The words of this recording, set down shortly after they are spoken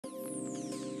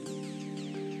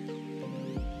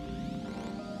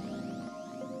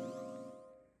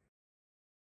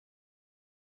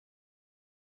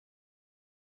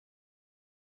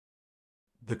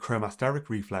The cremasteric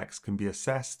reflex can be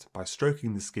assessed by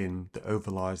stroking the skin that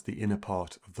overlies the inner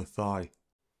part of the thigh.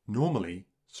 Normally,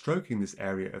 stroking this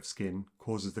area of skin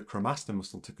causes the cremaster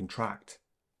muscle to contract,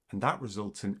 and that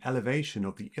results in elevation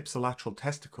of the ipsilateral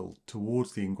testicle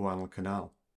towards the inguinal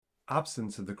canal.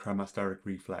 Absence of the cremasteric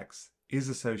reflex is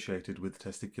associated with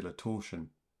testicular torsion.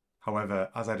 However,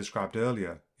 as I described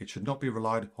earlier, it should not be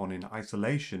relied upon in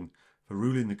isolation for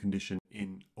ruling the condition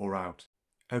in or out.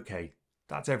 Okay,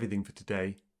 that's everything for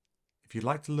today. If you'd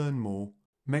like to learn more,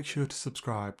 make sure to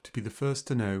subscribe to be the first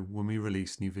to know when we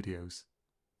release new videos.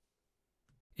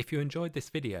 If you enjoyed this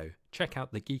video, check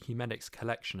out the Geeky Medics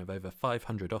collection of over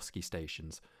 500 OSCE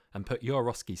stations and put your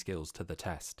OSCE skills to the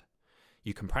test.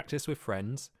 You can practice with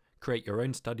friends, create your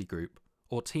own study group,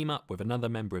 or team up with another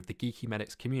member of the Geeky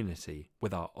Medics community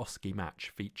with our OSCE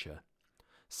Match feature.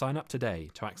 Sign up today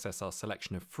to access our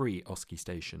selection of free OSCE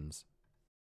stations.